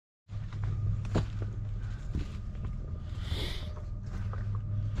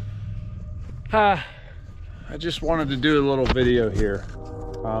I just wanted to do a little video here.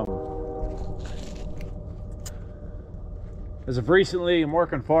 As of recently, I'm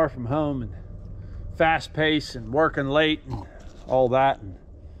working far from home and fast paced and working late and all that, and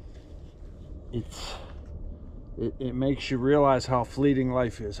it makes you realize how fleeting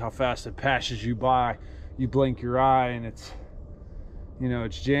life is, how fast it passes you by. You blink your eye and it's, you know,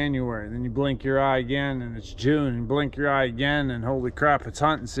 it's January, and then you blink your eye again and it's June, and blink your eye again and holy crap, it's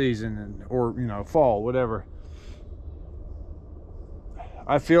hunting season, and or, you know, fall, whatever.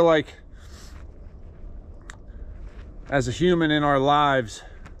 I feel like as a human in our lives,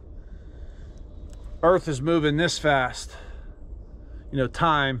 Earth is moving this fast. You know,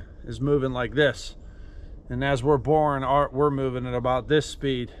 time is moving like this. And as we're born, we're moving at about this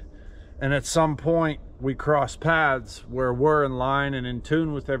speed. And at some point, we cross paths where we're in line and in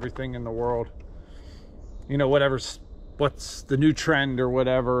tune with everything in the world. You know, what's the new trend or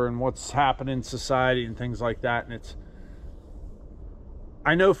whatever, and what's happening in society and things like that. And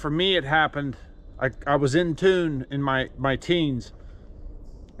I know for me it happened. I was in tune in my teens.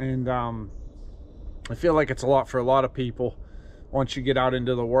 And I feel like it's a lot for a lot of people once you get out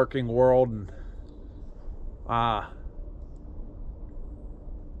into the working world, and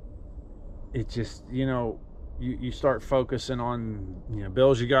it just, you know, you start focusing on, you know,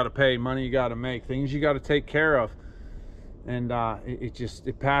 bills you got to pay, money you got to make, things you got to take care of, and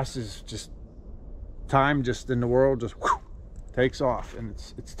it passes, just time just in the world just whoosh, takes off, and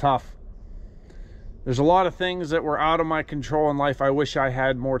it's tough. There's a lot of things that were out of my control in life I wish I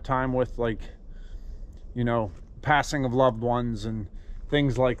had more time with, like, you know, passing of loved ones and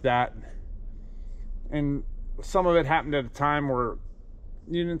things like that. And some of it happened at a time where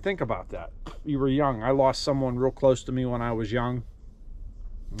you didn't think about that. You were young. I lost someone real close to me when I was young.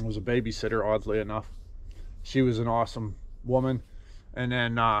 I was a babysitter, oddly enough. She was an awesome woman. And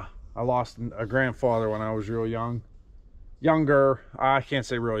then I lost a grandfather when I was real young. Younger. I can't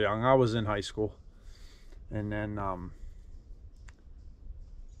say real young. I was in high school. And then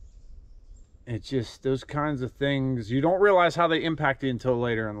it's just those kinds of things, you don't realize how they impact you until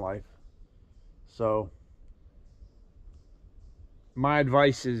later in life. So my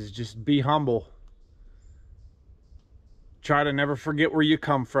advice is just be humble. Try to never forget where you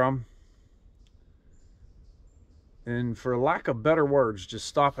come from. And for lack of better words, just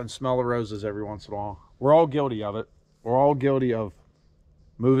stop and smell the roses every once in a while. We're all guilty of it. We're all guilty of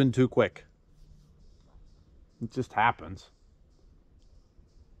moving too quick. It just happens.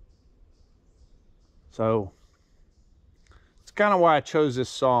 So it's kind of why I chose this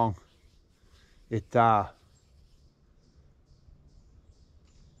song. I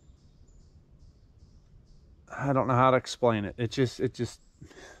don't know how to explain it. It just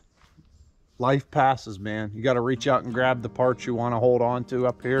life passes, man. You got to reach out and grab the parts you want to hold on to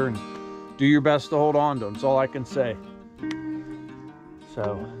up here and do your best to hold on to them. That's all I can say.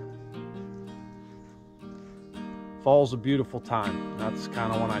 So fall's a beautiful time. That's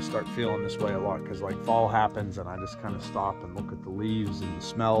kind of when I start feeling this way a lot, because like fall happens and I just kind of stop and look at the leaves and the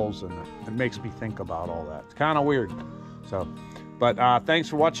smells, and it makes me think about all that. It's kind of weird. So, but thanks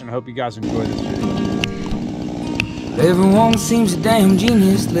for watching. I hope you guys enjoy this video. Everyone seems a damn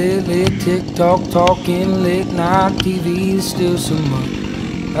genius lately. TikTok talking, late night TV. There's still so much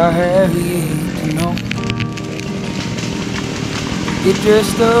I have yet to know. Get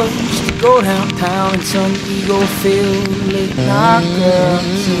dressed up just to go downtown in some ego-filled late night crowd.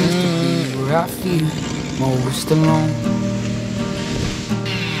 Seems to be where I feel most alone.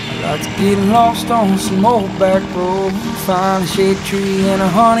 I like to get lost on some old back road, find a shade tree and a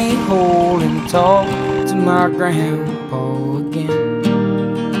honey hole, and talk to my grandpa again.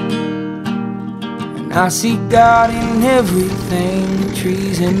 And I see God in everything, the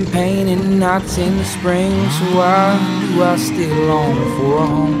trees and pain and nights in the spring. So why do I still long for a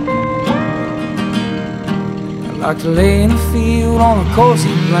home? I like to lay in the field on a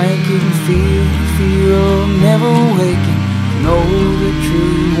cozy blanket and feel the fear of never waking, to know the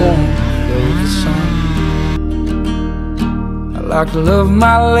true warmth of the sun. I like to love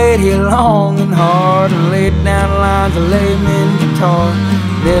my lady long and hard, and lay down lines of layman guitar,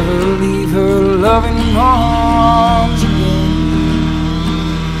 never leave her loving arms again.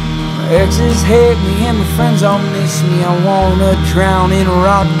 My exes hate me and my friends all miss me. I wanna drown in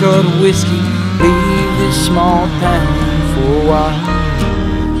rock gut whiskey, leave this small town for a while.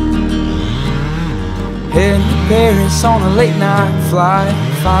 Heading to Paris on a late night flight,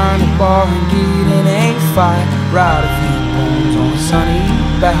 find a bar and get in a fight, write a few poems on a sunny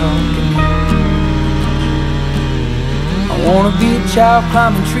balcony. I wanna be a child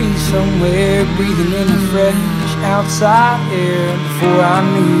climbing trees somewhere, breathing in the fresh outside air before I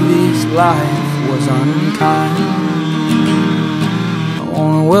knew this life was unkind.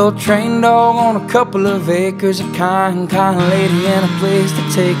 On a well-trained dog on a couple of acres, a kind lady and a place to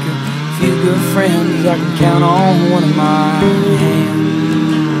take her. A few good friends I can count on one of my hands.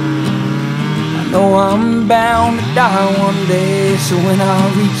 I know I'm bound to die one day, so when I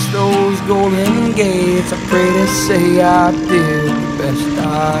reach those golden gates, I pray to say I did the best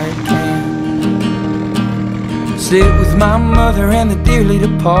I can. Sit with my mother and the dearly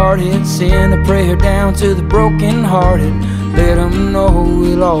departed, send a prayer down to the broken-hearted. Let them know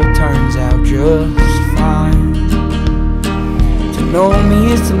it all turns out just fine. To know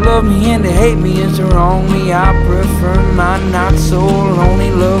me is to love me, and to hate me is to wrong me. I prefer my not so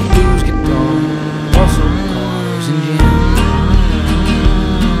lonely love blues guitar, muscle cars and gin.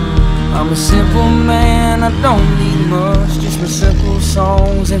 I'm a simple man, I don't need much, just my simple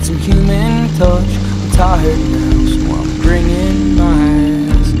songs and some human touch. I'm tired now, so I'm bringing my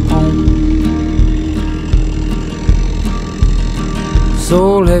ass home. So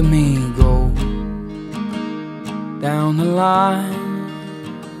let me go down the line,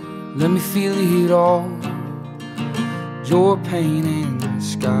 let me feel it all, joy, pain, and the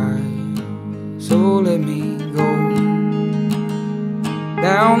sky. So let me go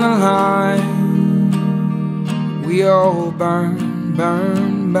down the line, we all burn,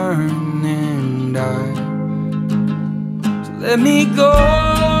 burn, burn and die. So let me go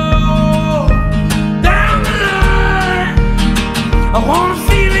down the line, I wanna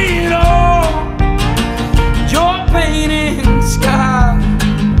feel it all, joy, pain, and sky.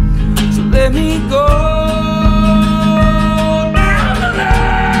 So let me go down the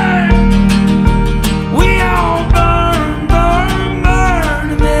line, we all burn, burn, burn,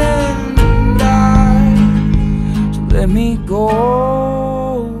 and then die. So let me go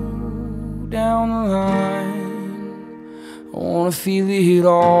down the line, I wanna feel it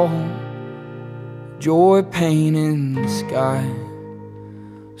all, joy, pain, and the sky.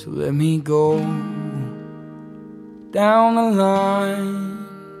 So let me go down the line,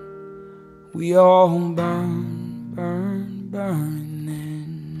 we all burn, burn, burn.